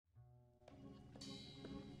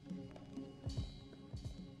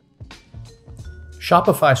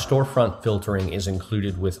Shopify storefront filtering is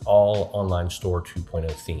included with all Online Store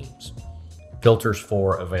 2.0 themes. Filters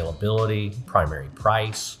for availability, primary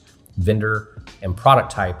price, vendor, and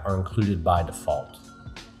product type are included by default.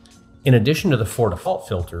 In addition to the 4 default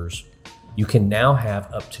filters, you can now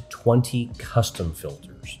have up to 20 custom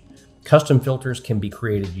filters. Custom filters can be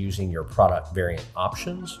created using your product variant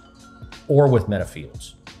options or with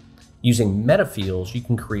Metafields. Using Metafields, you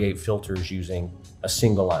can create filters using a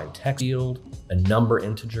single line text field, a number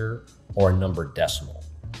integer, or a number decimal.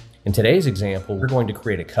 In today's example, we're going to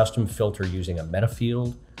create a custom filter using a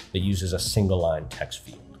Metafield that uses a single line text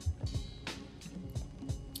field.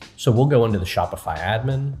 So we'll go into the Shopify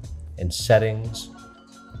admin and settings,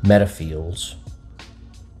 Metafields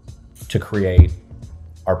to create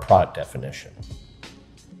our product definition.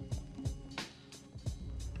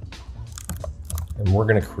 And we're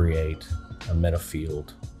going to create a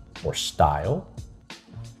Metafield for style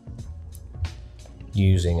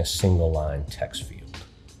using a single line text field.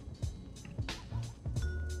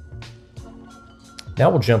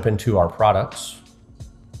 Now we'll jump into our products.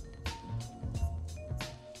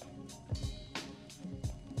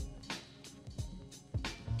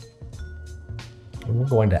 And we're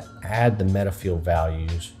going to add the Metafield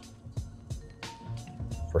values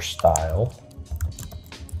for style.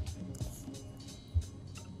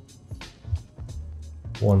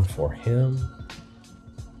 One for him.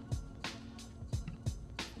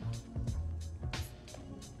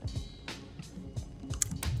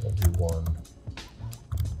 We'll do one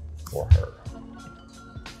for her.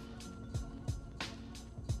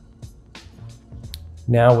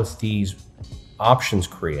 Now with these options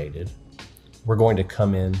created, we're going to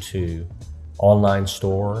come into Online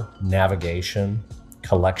Store, Navigation,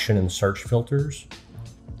 Collection and Search filters.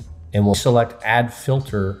 And we'll select Add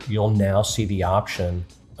Filter. You'll now see the option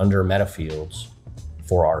under Metafields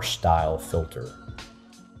for our style filter.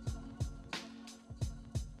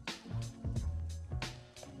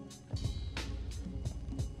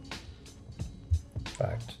 In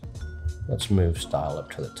fact, let's move style up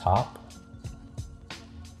to the top.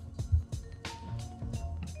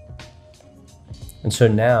 And so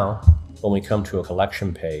now, when we come to a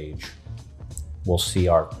collection page, we'll see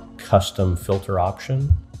our custom filter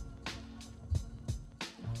option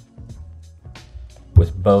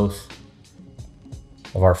with both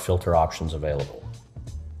of our filter options available.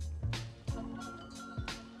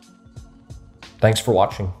 Thanks for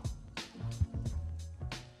watching.